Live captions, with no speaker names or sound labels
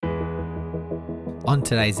On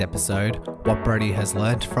today's episode, what Brodie has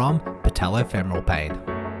learned from patellofemoral pain.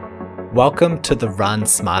 Welcome to the Run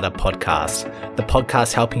Smarter podcast, the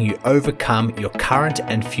podcast helping you overcome your current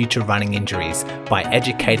and future running injuries by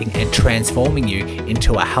educating and transforming you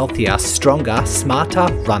into a healthier, stronger, smarter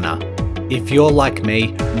runner. If you're like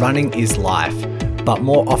me, running is life, but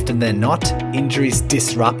more often than not, injuries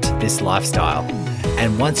disrupt this lifestyle.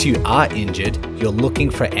 And once you are injured, you're looking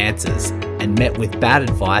for answers and met with bad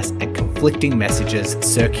advice and conflicting messages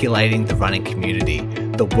circulating the running community.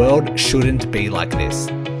 The world shouldn't be like this.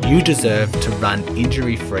 You deserve to run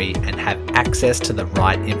injury-free and have access to the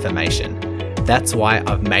right information. That's why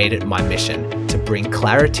I've made it my mission to bring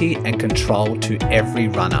clarity and control to every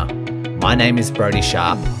runner. My name is Brodie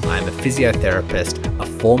Sharp. I'm a physiotherapist, a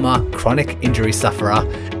former chronic injury sufferer,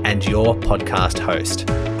 and your podcast host.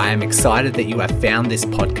 I am excited that you have found this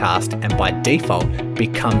podcast and by default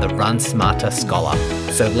become the Run Smarter Scholar.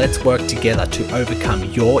 So let's work together to overcome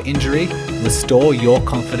your injury, restore your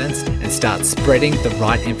confidence, and start spreading the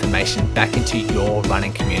right information back into your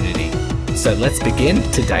running community. So let's begin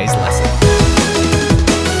today's lesson.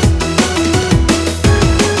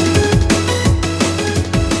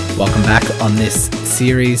 Welcome back on this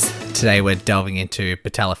series. Today we're delving into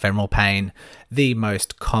patellofemoral pain, the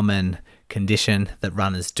most common condition that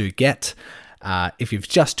runners do get. If you've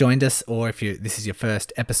just joined us or if this is your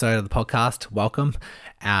first episode of the podcast, welcome.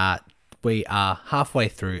 We are halfway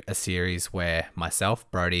through a series where myself,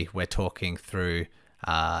 Brodie, we're talking through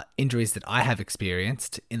injuries that I have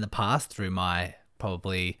experienced in the past through my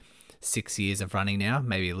probably 6 years of running now,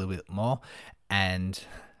 maybe a little bit more, and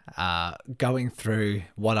going through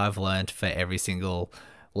what I've learned for every single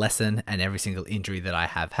lesson and every single injury that I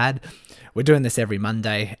have had. We're doing this every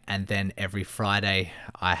Monday, and then every Friday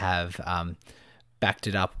I have backed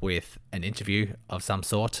it up with an interview of some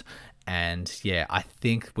sort. And yeah, I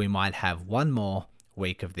think we might have one more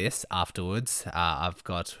week of this afterwards. I've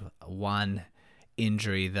got one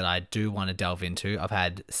injury that I do want to delve into. I've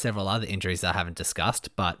had several other injuries that I haven't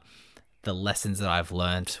discussed, but the lessons that I've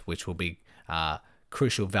learned, which will be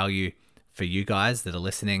crucial value for you guys that are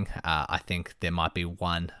listening, I think there might be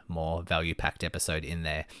one more value-packed episode in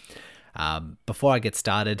there. Before I get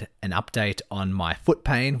started, an update on my foot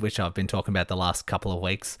pain, which I've been talking about the last couple of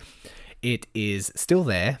weeks. It is still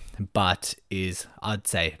there, but is, I'd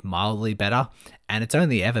say, mildly better. And it's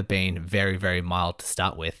only ever been very, very mild to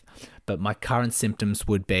start with. But my current symptoms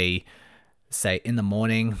would be, say, in the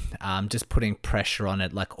morning, just putting pressure on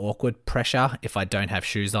it, like awkward pressure if I don't have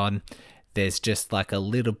shoes on. There's just like a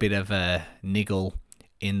little bit of a niggle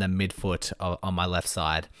in the midfoot on my left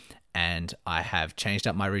side. And I have changed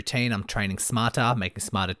up my routine. I'm training smarter, making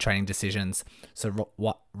smarter training decisions. So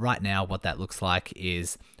right now, what that looks like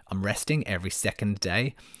is I'm resting every second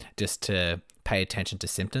day just to pay attention to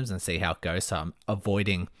symptoms and see how it goes. So I'm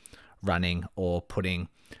avoiding running or putting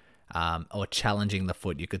or challenging the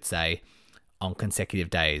foot, you could say, on consecutive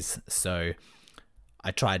days. So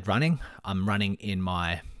I tried running. I'm running in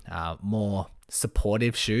my more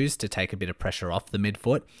supportive shoes to take a bit of pressure off the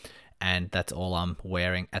midfoot, and that's all I'm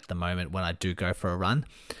wearing at the moment when I do go for a run.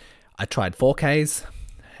 I tried 4Ks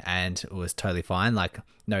and it was totally fine, like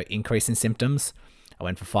no increase in symptoms. I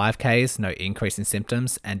went for 5Ks, no increase in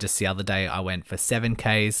symptoms, and just the other day I went for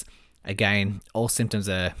 7Ks. Again, all symptoms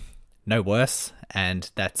are no worse, and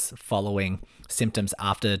that's following symptoms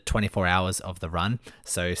after 24 hours of the run.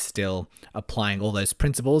 So still applying all those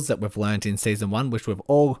principles that we've learned in season 1, which we've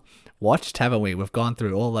all watched, haven't we? We've gone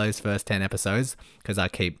through all those first 10 episodes because I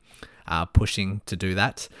keep pushing to do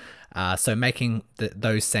that. So making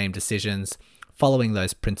those same decisions, following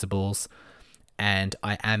those principles, and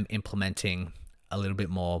I am implementing a little bit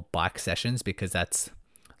more bike sessions because that's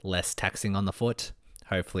less taxing on the foot.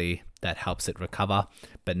 Hopefully that helps it recover,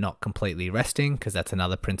 but not completely resting because that's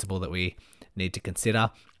another principle that we need to consider.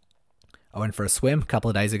 I went for a swim a couple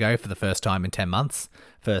of days ago for the first time in 10 months.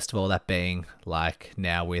 First of all, that being like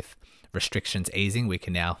now with restrictions easing, we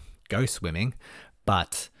can now go swimming,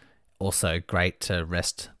 but also great to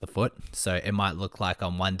rest the foot. So it might look like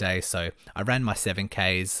on one day. So I ran my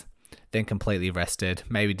 7Ks, then completely rested,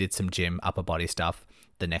 maybe did some gym, upper body stuff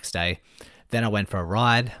the next day. Then I went for a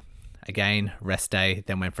ride, again, rest day,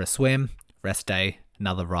 then went for a swim, rest day,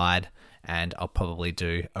 another ride, and I'll probably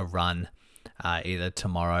do a run either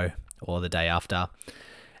tomorrow or the day after.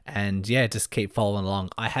 And yeah, just keep following along.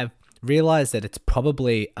 I have realized that it's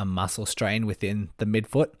probably a muscle strain within the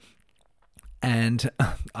midfoot. And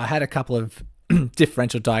I had a couple of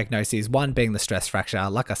differential diagnoses, one being the stress fracture.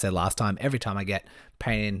 Like I said last time, every time I get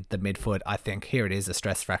pain in the midfoot, I think, here it is, a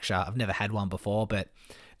stress fracture. I've never had one before, but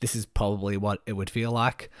this is probably what it would feel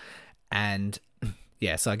like. And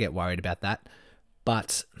yeah, so I get worried about that.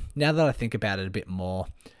 But now that I think about it a bit more,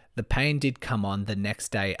 the pain did come on the next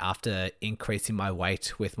day after increasing my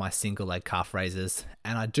weight with my single leg calf raises.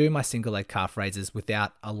 And I do my single leg calf raises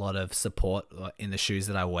without a lot of support in the shoes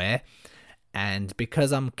that I wear. And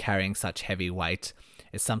because I'm carrying such heavy weight,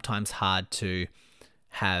 it's sometimes hard to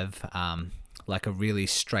have like a really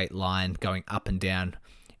straight line going up and down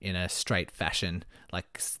in a straight fashion.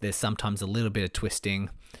 Like there's sometimes a little bit of twisting,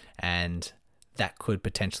 and that could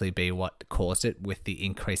potentially be what caused it with the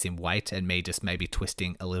increase in weight and me just maybe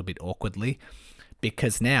twisting a little bit awkwardly.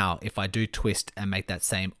 Because now if I do twist and make that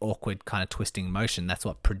same awkward kind of twisting motion, that's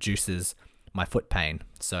what produces my foot pain.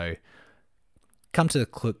 So come to the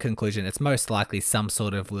conclusion, it's most likely some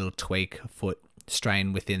sort of little tweak, foot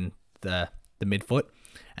strain within the midfoot.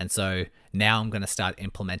 And so now I'm going to start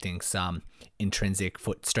implementing some intrinsic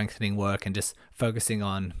foot strengthening work and just focusing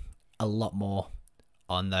on a lot more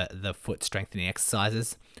on the foot strengthening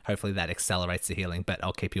exercises. Hopefully that accelerates the healing, but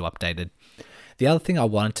I'll keep you updated. The other thing I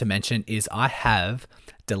wanted to mention is I have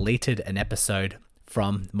deleted an episode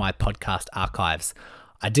from my podcast archives.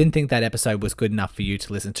 I didn't think that episode was good enough for you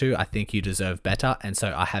to listen to. I think you deserve better, and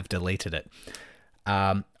so I have deleted it.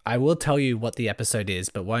 I will tell you what the episode is,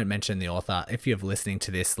 but won't mention the author. If you're listening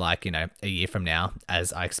to this, like, a year from now,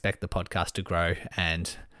 as I expect the podcast to grow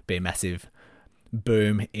and be a massive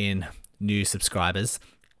boom in new subscribers.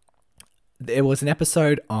 There was an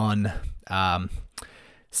episode on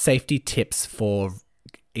safety tips for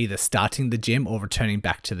either starting the gym or returning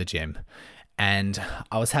back to the gym. And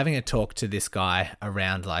I was having a talk to this guy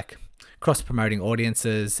around like cross-promoting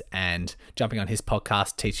audiences and jumping on his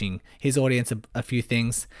podcast, teaching his audience a few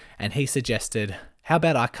things. And he suggested, how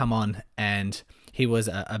about I come on? And he was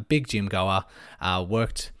a big gym goer,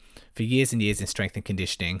 worked for years and years in strength and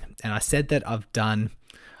conditioning. And I said that I've done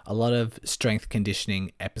a lot of strength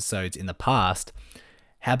conditioning episodes in the past.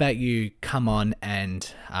 How about you come on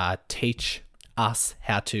and teach us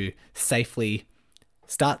how to safely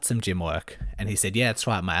start some gym work? And he said, yeah, that's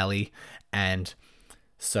right, my alley. And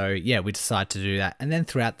so, yeah, we decided to do that. And then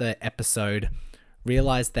throughout the episode,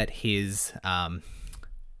 realized that his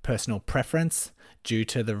personal preference, due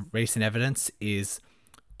to the recent evidence, is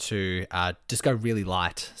to just go really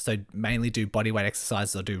light. So mainly do bodyweight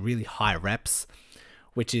exercises or do really high reps,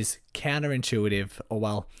 which is counterintuitive, or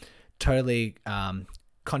well, totally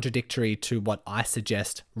contradictory to what I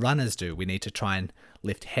suggest runners do. We need to try and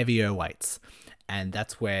lift heavier weights. And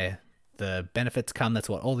that's where the benefits come. That's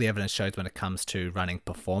what all the evidence shows when it comes to running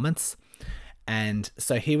performance. And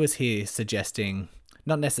so he was here suggesting,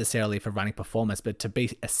 not necessarily for running performance, but to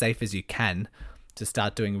be as safe as you can, to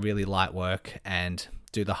start doing really light work and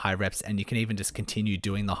do the high reps. And you can even just continue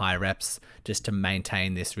doing the high reps just to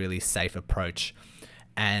maintain this really safe approach.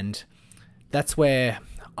 And that's where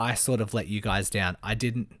I sort of let you guys down. I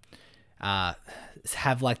didn't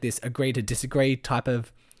have like this agree to disagree type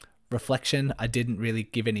of reflection. I didn't really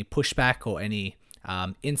give any pushback or any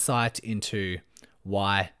insight into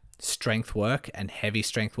why strength work and heavy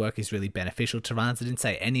strength work is really beneficial to runners. I didn't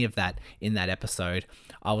say any of that in that episode.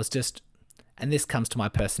 I was just, and this comes to my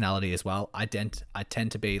personality as well, I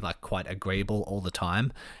tend to be like quite agreeable all the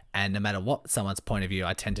time. And no matter what someone's point of view,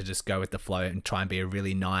 I tend to just go with the flow and try and be a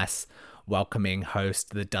really nice, welcoming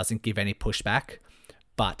host that doesn't give any pushback.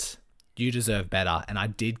 But you deserve better. And I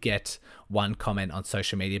did get one comment on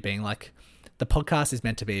social media being like, the podcast is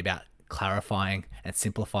meant to be about clarifying and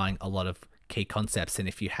simplifying a lot of key concepts. And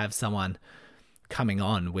if you have someone coming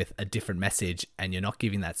on with a different message and you're not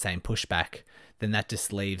giving that same pushback, then that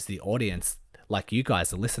just leaves the audience, like you guys,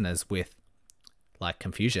 the listeners, with like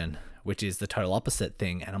confusion, which is the total opposite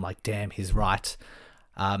thing. And I'm like, damn, he's right.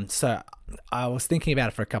 So I was thinking about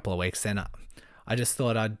it for a couple of weeks, and I just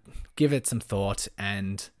thought I'd give it some thought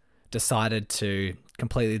and decided to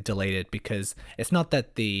completely delete it, because it's not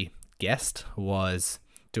that the guest was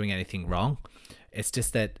doing anything wrong. It's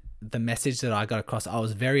just that the message that I got across, I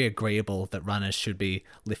was very agreeable that runners should be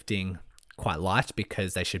lifting quite light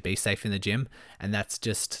because they should be safe in the gym. And that's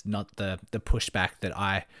just not the pushback that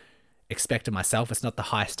I expect of myself. It's not the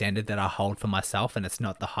high standard that I hold for myself, and it's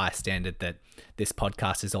not the high standard that this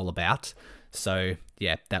podcast is all about. So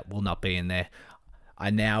yeah, that will not be in there. I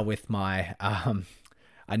now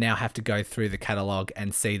have to go through the catalog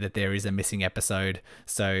and see that there is a missing episode.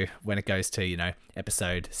 So when it goes to,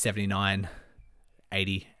 episode 79,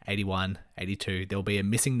 80, 81, 82, there'll be a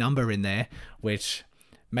missing number in there, which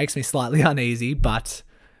makes me slightly uneasy, but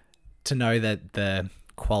to know that the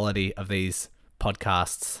quality of these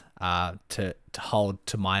podcasts to hold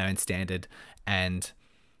to my own standard, and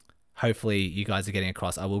hopefully you guys are getting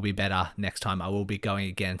across, I will be better next time. I will be going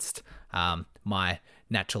against my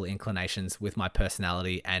natural inclinations with my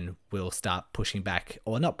personality and will start pushing back,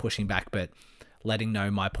 or not pushing back, but letting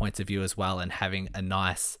know my points of view as well, and having a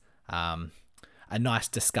nice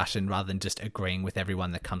discussion rather than just agreeing with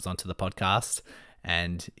everyone that comes onto the podcast.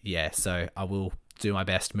 And yeah, so I will do my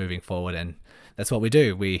best moving forward, and that's what we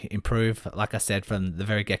do. We improve. Like I said from the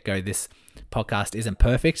very get-go, this podcast isn't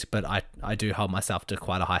perfect, but I do hold myself to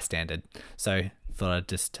quite a high standard. So thought I'd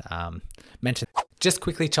just mention. Just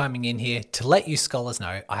quickly chiming in here to let you scholars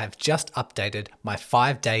know, I have just updated my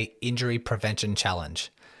 5-day injury prevention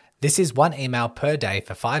challenge. This is 1 email per day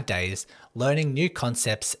for 5 days, learning new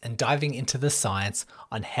concepts and diving into the science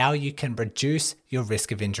on how you can reduce your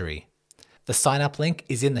risk of injury. The sign up link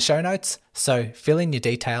is in the show notes, so fill in your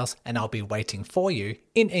details and I'll be waiting for you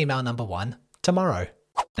in email number 1 tomorrow.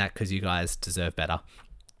 That because you guys deserve better.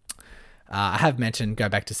 I have mentioned go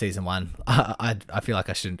back to season 1. I feel like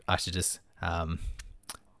I should just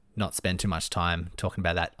not spend too much time talking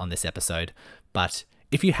about that on this episode. But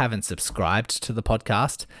if you haven't subscribed to the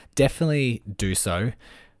podcast, definitely do so.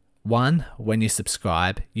 1, when you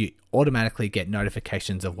subscribe, you automatically get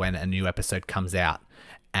notifications of when a new episode comes out,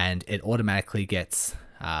 and it automatically gets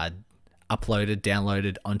uploaded,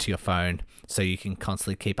 downloaded onto your phone, so you can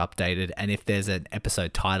constantly keep updated. And if there's an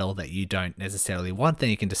episode title that you don't necessarily want, then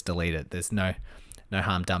you can just delete it. There's no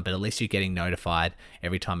harm done, but at least you're getting notified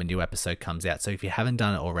every time a new episode comes out. So if you haven't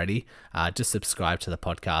done it already, just subscribe to the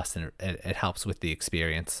podcast, and it helps with the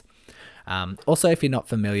experience. Also, if you're not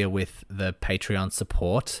familiar with the Patreon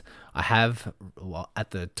support, I have,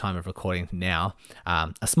 at the time of recording now,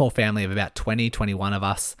 a small family of about 21 of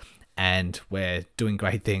us, and we're doing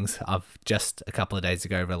great things. I've just a couple of days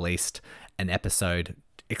ago released an episode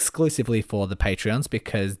exclusively for the Patreons,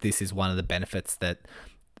 because this is one of the benefits that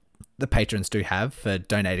the patrons do have for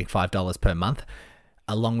donating $5 per month,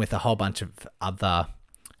 along with a whole bunch of other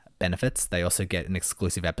benefits. They also get an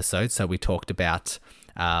exclusive episode. So we talked about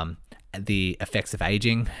the effects of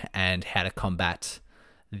aging and how to combat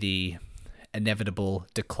the inevitable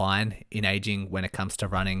decline in aging when it comes to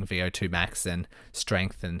running, VO2 max and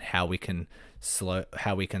strength, and how we can slow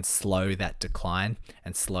that decline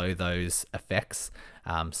and slow those effects.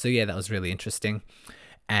 So yeah, that was really interesting.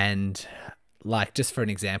 And like, just for an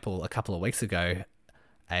example, a couple of weeks ago,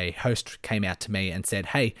 a host came out to me and said,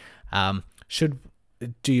 "Hey,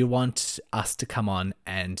 do you want us to come on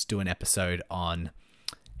and do an episode on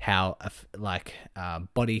how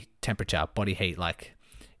body temperature, body heat, like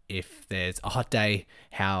if there's a hot day,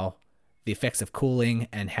 how the effects of cooling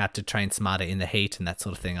and how to train smarter in the heat and that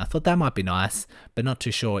sort of thing?" I thought that might be nice, but not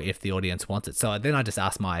too sure if the audience wants it. So then I just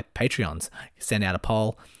asked my Patreons, send out a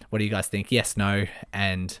poll. What do you guys think? Yes, no.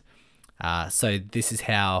 And so this is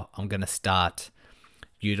how I'm going to start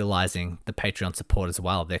utilizing the Patreon support as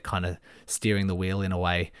well. They're kind of steering the wheel in a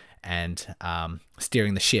way, and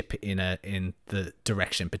steering the ship in the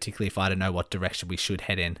direction, particularly if I don't know what direction we should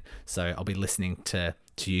head in. So I'll be listening to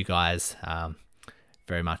you guys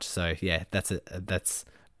very much. So yeah, that's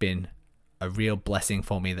been a real blessing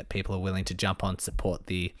for me that people are willing to jump on, support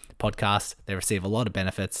the podcast. They receive a lot of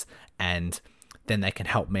benefits, and then they can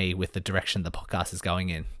help me with the direction the podcast is going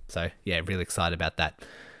in. So yeah, really excited about that.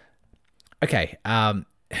 Okay,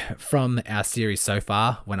 from our series so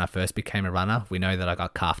far, when I first became a runner, we know that I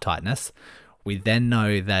got calf tightness. We then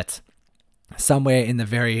know that somewhere in the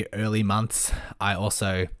very early months, I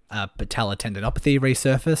also patella tendinopathy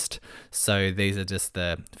resurfaced. So these are just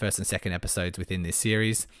the first and second episodes within this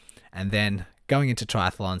series. And then going into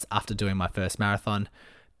triathlons, after doing my first marathon,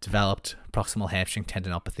 developed proximal hamstring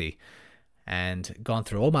tendinopathy, and gone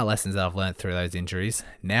through all my lessons that I've learned through those injuries.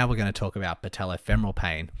 Now we're going to talk about patellofemoral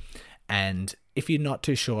pain. And if you're not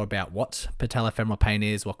too sure about what patellofemoral pain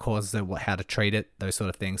is, what causes it, how to treat it, those sort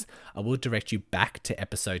of things, I will direct you back to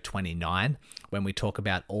episode 29 when we talk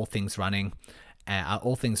about all things running,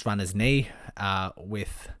 all things runner's knee.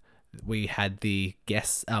 We had the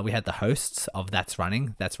guests, we had the hosts of That's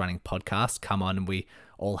Running podcast come on, and we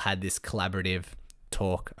all had this collaborative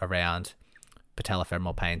talk around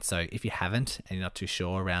patellofemoral pain. So if you haven't and you're not too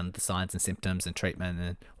sure around the signs and symptoms and treatment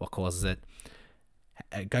and what causes it,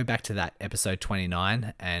 go back to that episode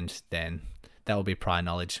 29, and then that will be prior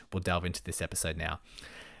knowledge. We'll delve into this episode now.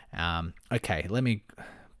 Okay, let me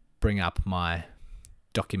bring up my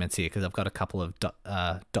documents here, because I've got a couple of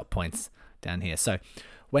dot points down here. So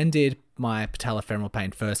when did my patellofemoral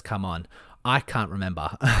pain first come on? I can't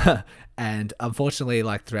remember. And unfortunately,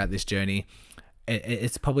 like throughout this journey,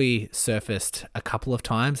 it's probably surfaced a couple of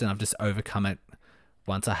times, and I've just overcome it.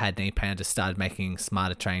 Once I had knee pain, I just started making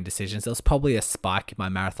smarter training decisions. There was probably a spike in my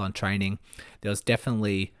marathon training. There was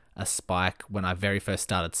definitely a spike when I very first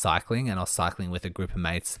started cycling, and I was cycling with a group of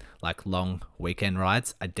mates, like long weekend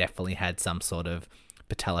rides. I definitely had some sort of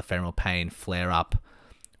patellofemoral pain flare up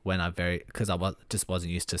because I just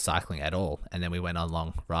wasn't used to cycling at all. And then we went on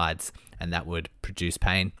long rides, and that would produce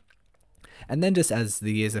pain. And then just as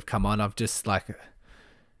the years have come on, I've just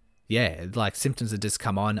symptoms would just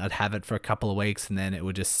come on. I'd have it for a couple of weeks, and then it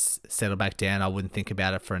would just settle back down. I wouldn't think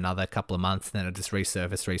about it for another couple of months, and then it would just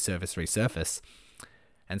resurface.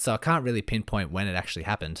 And so I can't really pinpoint when it actually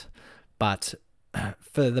happened. But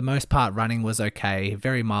for the most part, running was okay.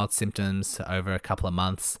 Very mild symptoms over a couple of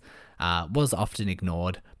months. Was often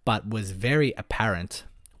ignored, but was very apparent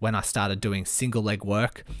when I started doing single leg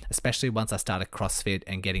work, especially once I started CrossFit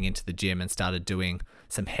and getting into the gym and started doing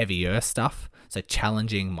some heavier stuff. So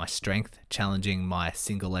challenging my strength, challenging my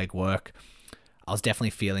single leg work. I was definitely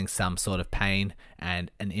feeling some sort of pain and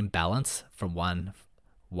an imbalance from one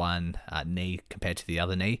knee compared to the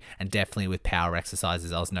other knee. And definitely with power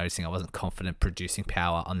exercises, I was noticing I wasn't confident producing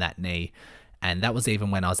power on that knee. And that was even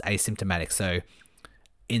when I was asymptomatic. So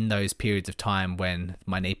in those periods of time when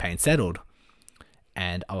my knee pain settled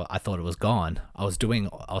and I thought it was gone, I was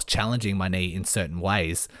challenging my knee in certain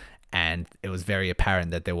ways, and it was very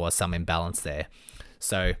apparent that there was some imbalance there.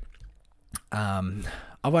 So I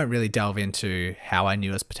won't really delve into how I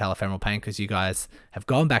knew it was patellofemoral pain, because you guys have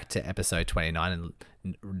gone back to episode 29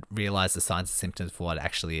 and realized the signs and symptoms for what it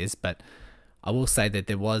actually is. But I will say that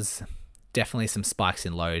there was definitely some spikes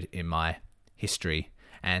in load in my history.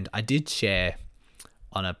 And I did share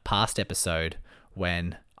on a past episode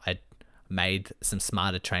when I made some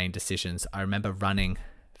smarter training decisions. I remember running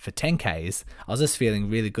for 10Ks. I was just feeling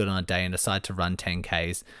really good on a day and decided to run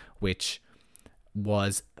 10Ks, which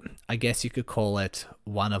was, I guess you could call it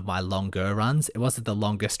one of my longer runs. It wasn't the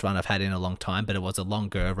longest run I've had in a long time, but it was a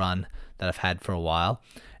longer run that I've had for a while.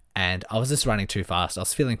 And I was just running too fast. I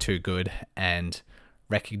was feeling too good, and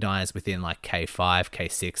recognized within like K5,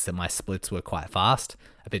 K6 that my splits were quite fast,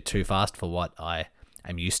 a bit too fast for what I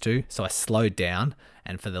am used to. So I slowed down,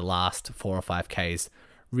 and for the last 4 or 5Ks,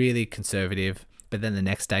 really conservative. But then the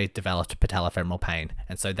next day developed patellofemoral pain.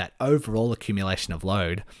 And so that overall accumulation of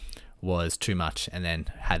load was too much, and then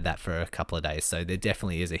had that for a couple of days. So there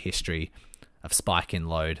definitely is a history of spike in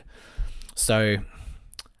load. So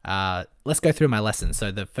let's go through my lessons.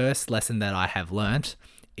 So the first lesson that I have learned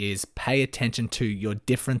is pay attention to your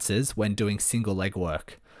differences when doing single leg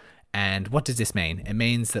work. And what does this mean? It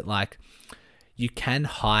means that you can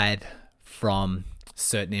hide from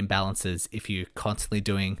certain imbalances if you're constantly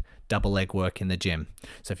doing double leg work in the gym.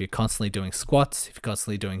 So if you're constantly doing squats, if you're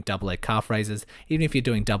constantly doing double leg calf raises, even if you're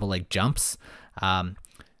doing double leg jumps,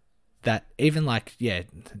 that even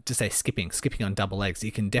just say skipping on double legs,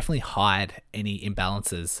 you can definitely hide any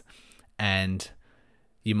imbalances. And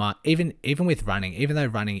you might, even with running, even though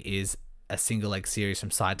running is a single leg series from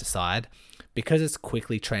side to side, because it's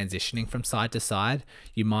quickly transitioning from side to side,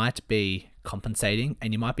 you might be compensating,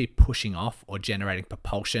 and you might be pushing off or generating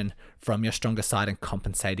propulsion from your stronger side and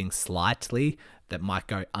compensating slightly that might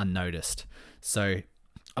go unnoticed. So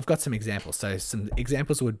I've got some examples. So some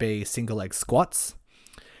examples would be single leg squats.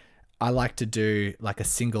 I like to do like a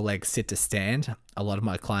single leg sit to stand. A lot of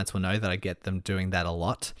my clients will know that I get them doing that a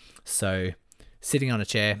lot. So sitting on a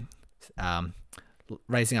chair,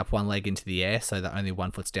 raising up one leg into the air so that only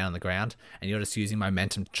one foot's down on the ground, and you're just using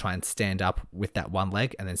momentum to try and stand up with that one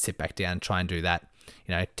leg, and then sit back down and try and do that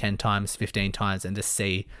 10 times, 15 times, and just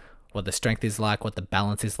see what the strength is like, what the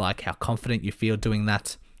balance is like, how confident you feel doing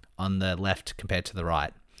that on the left compared to the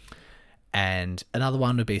right. And another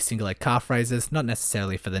one would be single leg calf raises, not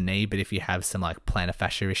necessarily for the knee, but if you have some like plantar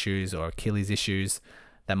fascia issues or Achilles issues,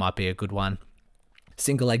 that might be a good one.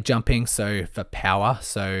 Single leg jumping, so for power,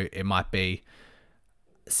 so it might be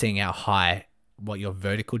seeing how high, what your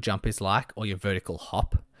vertical jump is like, or your vertical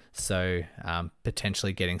hop. So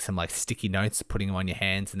potentially getting some like sticky notes, putting them on your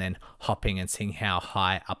hands, and then hopping and seeing how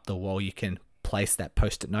high up the wall you can place that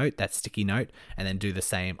post-it note, that sticky note, and then do the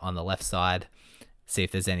same on the left side. See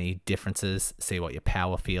if there's any differences, see what your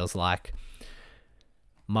power feels like.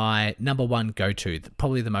 My number one go-to,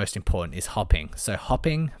 probably the most important, is hopping. So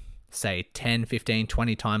hopping, say 10, 15,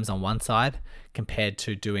 20 times on one side compared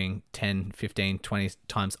to doing 10, 15, 20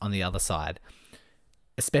 times on the other side.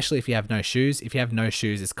 Especially if you have no shoes. If you have no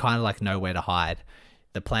shoes, it's kind of like nowhere to hide.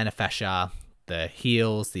 The plantar fascia, the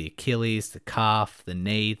heels, the Achilles, the calf, the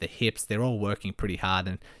knee, the hips, they're all working pretty hard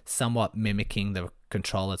and somewhat mimicking the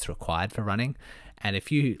control that's required for running. And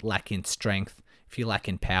if you lack in strength, if you lack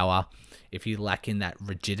in power, if you lack in that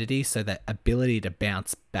rigidity, so that ability to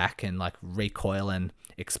bounce back and like recoil and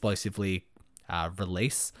explosively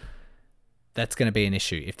release, that's going to be an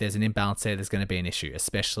issue. If there's an imbalance there, there's going to be an issue,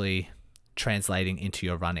 especially translating into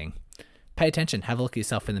your running. Pay attention, have a look at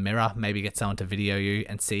yourself in the mirror, maybe get someone to video you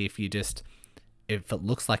and see if it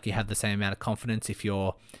looks like you have the same amount of confidence, if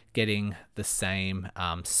you're getting the same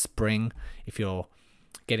spring, if you're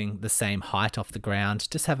getting the same height off the ground.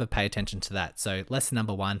 Just have a pay attention to that. So lesson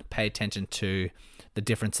number 1, pay attention to the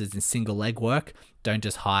differences in single leg work. Don't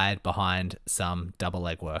just hide behind some double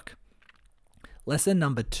leg work. Lesson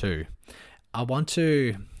number 2, I want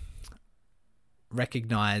to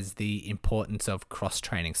recognize the importance of cross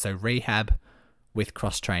training. So rehab with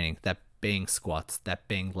cross training, that being squats, that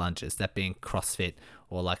being lunges, that being CrossFit,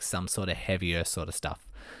 or like some sort of heavier sort of stuff.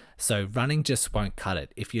 So running just won't cut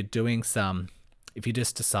it. If you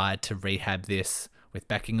just decide to rehab this with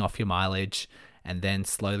backing off your mileage and then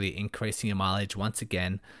slowly increasing your mileage once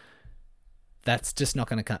again, that's just not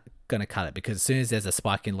going to cut it, because as soon as there's a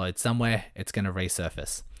spike in load somewhere, it's going to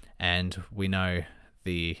resurface. And we know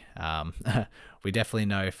we definitely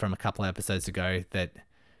know from a couple of episodes ago that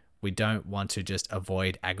we don't want to just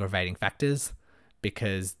avoid aggravating factors,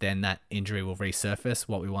 because then that injury will resurface.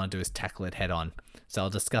 What we want to do is tackle it head on. So I'll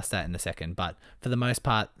discuss that in a second. But for the most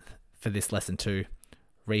part, for this lesson 2,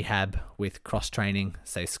 rehab with cross training,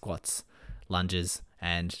 say squats, lunges,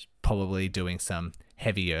 and probably doing some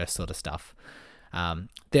heavier sort of stuff.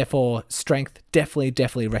 Therefore, strength,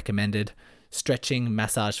 definitely recommended. Stretching,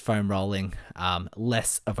 massage, foam rolling,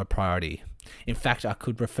 less of a priority. In fact, I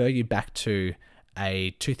could refer you back to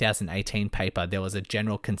a 2018 paper. There was a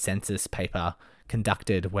general consensus paper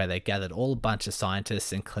conducted where they gathered a bunch of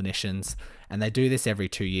scientists and clinicians, and they do this every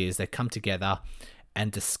 2 years. They come together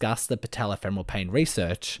and discuss the patellofemoral pain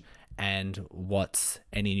research and what's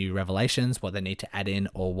any new revelations, what they need to add in,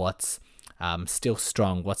 or what's still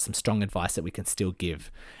strong, what's some strong advice that we can still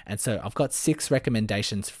give. And so I've got 6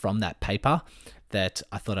 recommendations from that paper that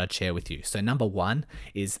I thought I'd share with you. So number 1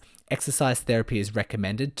 is exercise therapy is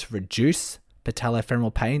recommended to reduce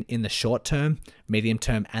patellofemoral pain in the short term, medium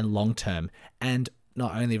term, and long term, and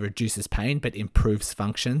not only reduces pain, but improves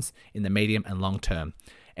functions in the medium and long term.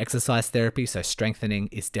 Exercise therapy, so strengthening,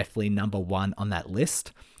 is definitely number 1 on that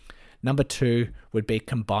list. Number 2 would be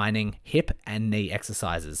combining hip and knee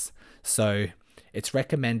exercises. So it's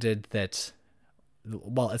recommended that,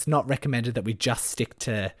 it's not recommended that we just stick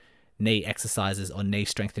to knee exercises or knee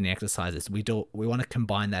strengthening exercises. We want to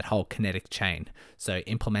combine that whole kinetic chain. So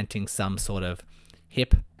implementing some sort of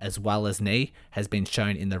hip as well as knee has been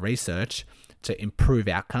shown in the research to improve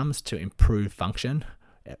outcomes, to improve function,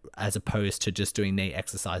 as opposed to just doing knee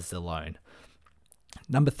exercises alone.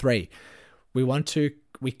 Number 3,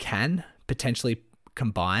 we can potentially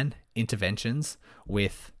combine interventions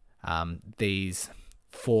with these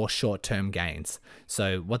 4 short-term gains.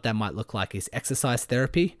 So what that might look like is exercise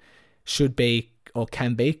therapy should be or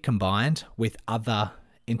can be combined with other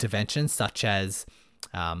interventions such as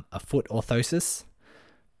a foot orthosis,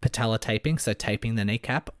 patella taping, so taping the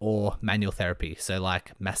kneecap, or manual therapy, so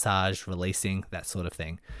like massage, releasing, that sort of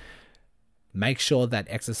thing. Make sure that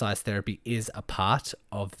exercise therapy is a part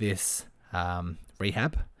of this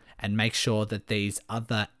rehab, and make sure that these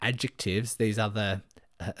other adjuncts,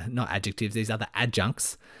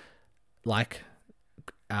 like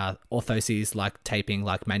orthoses, like taping,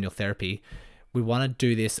 like manual therapy, we want to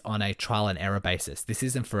do this on a trial and error basis. This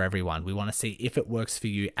isn't for everyone. We want to see if it works for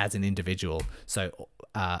you as an individual. So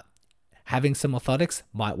having some orthotics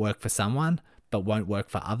might work for someone, but won't work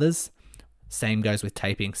for others. Same goes with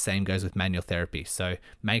taping, same goes with manual therapy. So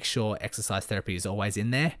make sure exercise therapy is always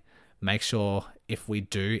in there. Make sure if we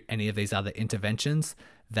do any of these other interventions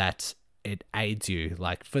that it aids you.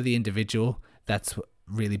 Like for the individual, that's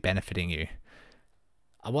really benefiting you.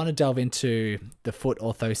 I want to delve into the foot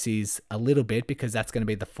orthoses a little bit because that's going to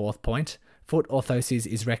be the 4th point. Foot orthoses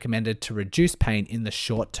is recommended to reduce pain in the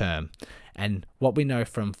short term. And what we know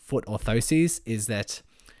from foot orthoses is that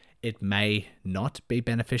it may not be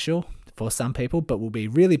beneficial for some people, but will be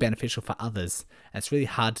really beneficial for others. And it's really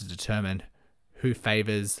hard to determine who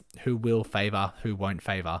will favor, who won't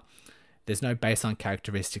favor. There's no baseline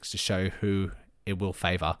characteristics to show who it will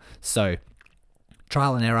favor. So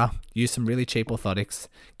trial and error, use some really cheap orthotics,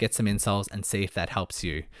 get some insoles, and see if that helps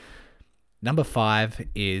you. Number 5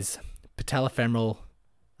 is patellofemoral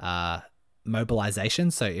mobilization.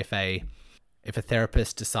 So if a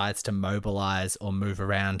therapist decides to mobilize or move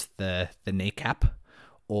around the kneecap,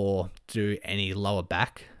 or do any lower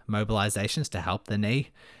back mobilizations to help the knee,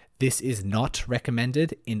 this is not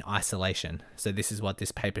recommended in isolation. So this is what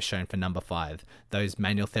this paper's shown for number 5. Those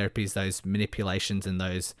manual therapies, those manipulations, and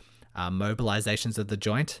those mobilizations of the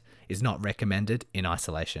joint is not recommended in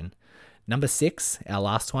isolation. Number 6, our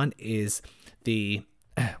last one, is the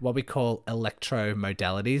what we call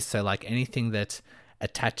electromodalities. So like anything that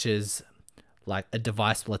attaches, like a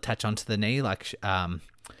device will attach onto the knee, like some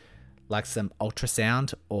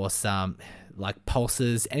ultrasound or some like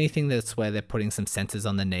pulses, anything that's where they're putting some sensors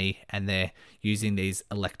on the knee and they're using these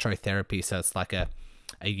electrotherapy. So it's like a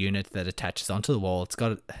unit that attaches onto the wall.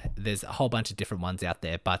 There's a whole bunch of different ones out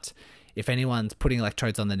there, but if anyone's putting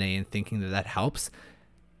electrodes on the knee and thinking that helps,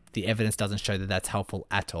 the evidence doesn't show that that's helpful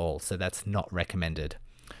at all. So that's not recommended.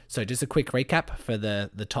 So just a quick recap for the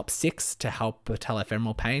top 6 to help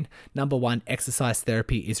patellofemoral pain. Number 1, exercise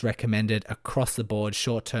therapy is recommended across the board,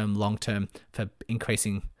 short-term, long-term, for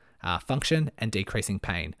increasing function and decreasing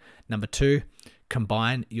pain. Number 2,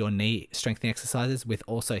 combine your knee strengthening exercises with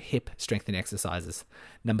also hip strengthening exercises.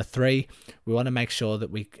 Number 3, we want to make sure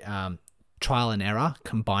that we trial and error,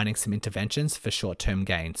 combining some interventions for short-term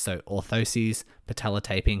gain. So orthoses, patella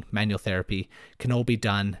taping, manual therapy can all be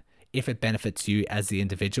done if it benefits you as the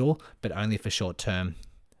individual, but only for short-term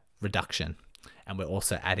reduction. And we're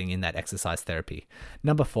also adding in that exercise therapy.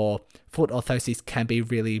 Number 4, foot orthoses can be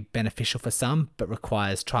really beneficial for some, but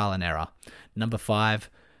requires trial and error. Number 5,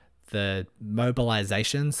 the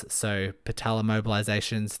mobilizations, so patella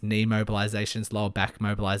mobilizations, knee mobilizations, lower back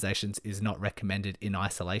mobilizations is not recommended in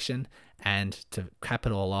isolation. And to cap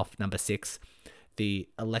it all off, number 6, the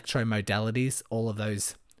electromodalities, all of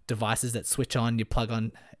those devices that switch on, you plug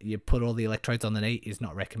on, you put all the electrodes on the knee, is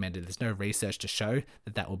not recommended. There's no research to show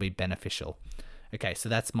that will be beneficial. Okay, so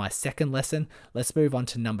that's my second lesson. Let's move on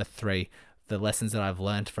to number 3, the lessons that I've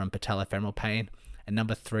learned from patellofemoral pain. And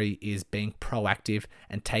number 3 is being proactive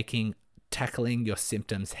and tackling your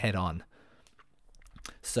symptoms head on.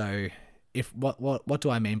 So what do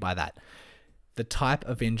I mean by that? The type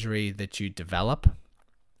of injury that you develop,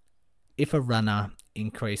 if a runner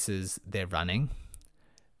increases their running,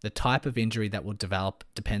 the type of injury that will develop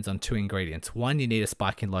depends on 2 ingredients. 1, you need a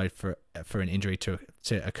spike in load for an injury to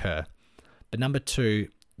occur. But number 2,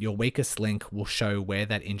 your weakest link will show where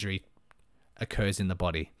that injury occurs in the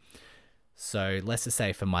body. So let's just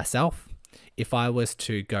say for myself, if I was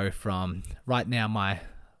to go from, right now my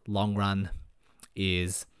long run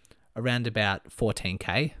is around about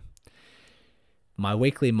 14K. My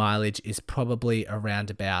weekly mileage is probably around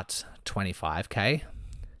about 25K.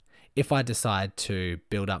 If I decide to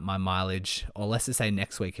build up my mileage, or let's just say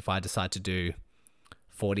next week, if I decide to do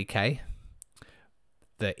 40K,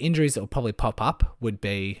 the injuries that will probably pop up would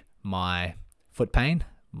be my foot pain,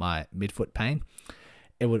 my midfoot pain.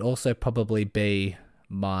 It would also probably be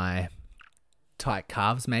my tight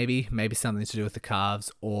calves, maybe something to do with the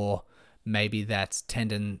calves, or maybe that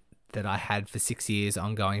tendon that I had for 6 years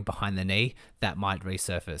ongoing behind the knee that might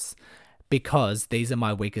resurface, because these are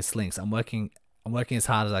my weakest links. I'm working as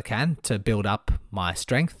hard as I can to build up my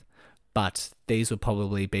strength, but these would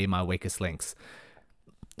probably be my weakest links.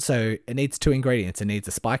 So it needs 2 ingredients. It needs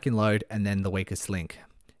a spike in load and then the weakest link.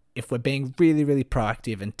 If we're being really, really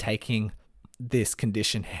proactive and taking this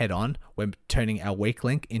condition head on, we're turning our weak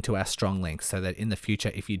link into our strong link, so that in the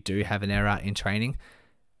future, if you do have an error in training,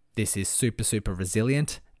 this is super, super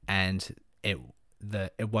resilient and it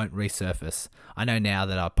won't resurface. I know now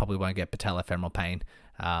that I probably won't get patellofemoral pain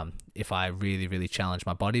if I really, really challenge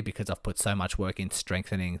my body, because I've put so much work in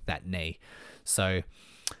strengthening that knee. So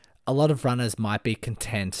a lot of runners might be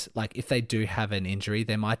content, like if they do have an injury,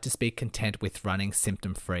 they might just be content with running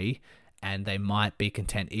symptom-free, and they might be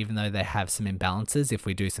content even though they have some imbalances. If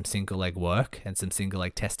we do some single leg work and some single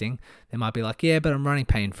leg testing, they might be like, yeah, but I'm running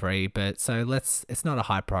pain-free, but so it's not a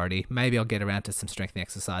high priority. Maybe I'll get around to some strengthening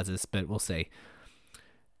exercises, but we'll see.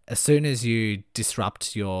 As soon as you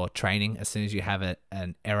disrupt your training, as soon as you have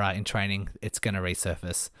an error in training, it's going to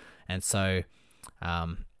resurface. And so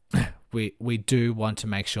we do want to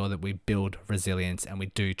make sure that we build resilience and we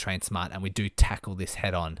do train smart and we do tackle this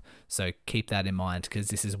head on. So keep that in mind, because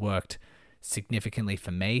this has worked significantly for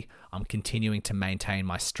me. I'm continuing to maintain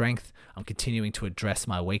my strength. I'm continuing to address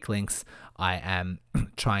my weak links. I am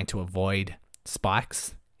trying to avoid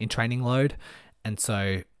spikes in training load. And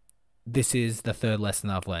so this is the third lesson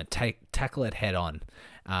that I've learned. Tackle it head on.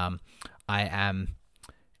 I am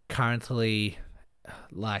currently,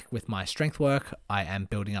 like with my strength work, I am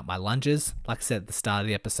building up my lunges. Like I said at the start of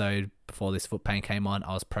the episode, before this foot pain came on,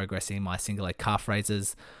 I was progressing my single leg calf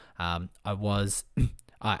raises.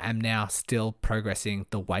 I am now still progressing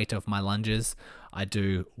the weight of my lunges. I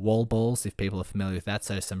do wall balls, if people are familiar with that.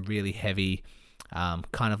 So some really heavy,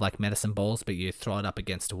 kind of like medicine balls, but you throw it up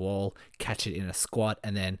against a wall, catch it in a squat,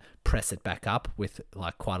 and then press it back up with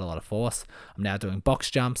like quite a lot of force. I'm now doing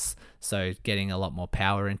box jumps, so getting a lot more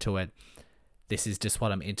power into it. This is just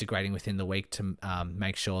what I'm integrating within the week to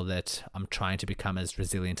make sure that I'm trying to become as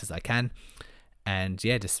resilient as I can. and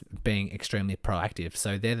yeah, just being extremely proactive.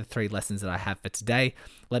 So they're the 3 lessons that I have for today.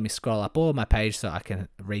 Let me scroll up all my page so I can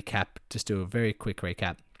recap, just do a very quick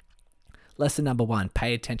recap. Lesson number 1,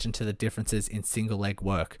 pay attention to the differences in single leg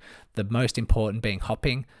work. The most important being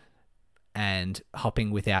hopping and hopping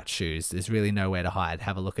without shoes. There's really nowhere to hide.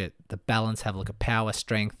 Have a look at the balance, have a look at power,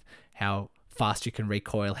 strength, how fast you can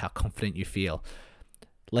recoil, how confident you feel.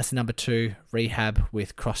 Lesson number 2, rehab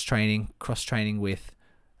with cross-training with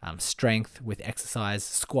strength, with exercise,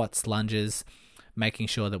 squats, lunges, making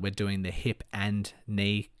sure that we're doing the hip and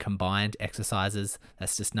knee combined exercises.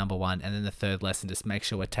 That's just number 1. And then the 3rd lesson, just make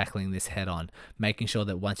sure we're tackling this head on, making sure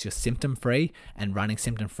that once you're symptom free and running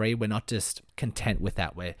symptom free, we're not just content with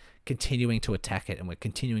that. We're continuing to attack it, and we're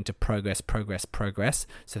continuing to progress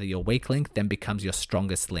so that your weak link then becomes your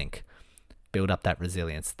strongest link. Build up that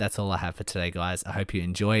resilience. That's all I have for today, guys. I hope you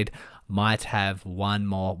enjoyed. Might have one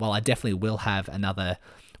more. Well, I definitely will have another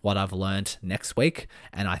what I've learned next week,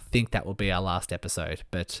 and I think that will be our last episode,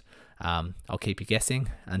 but I'll keep you guessing.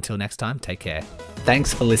 Until next time, take care.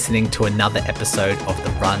 Thanks for listening to another episode of the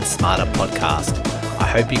Run Smarter podcast. I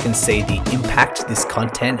hope you can see the impact this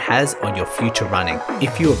content has on your future running.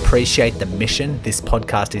 If you appreciate the mission this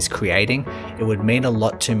podcast is creating, it would mean a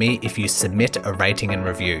lot to me if you submit a rating and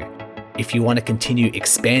review. If you want to continue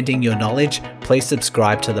expanding your knowledge, please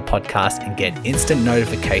subscribe to the podcast and get instant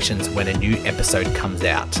notifications when a new episode comes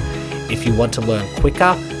out. If you want to learn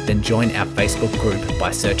quicker, then join our Facebook group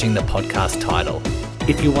by searching the podcast title.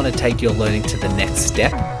 If you want to take your learning to the next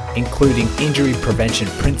step, including injury prevention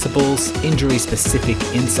principles, injury-specific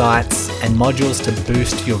insights, and modules to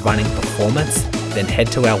boost your running performance, then head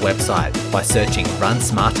to our website by searching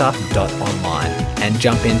runsmarter.online and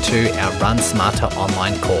jump into our Run Smarter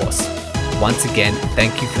online course. Once again,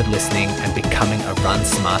 thank you for listening and becoming a Run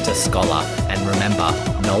Smarter scholar. And remember,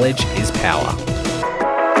 knowledge is power.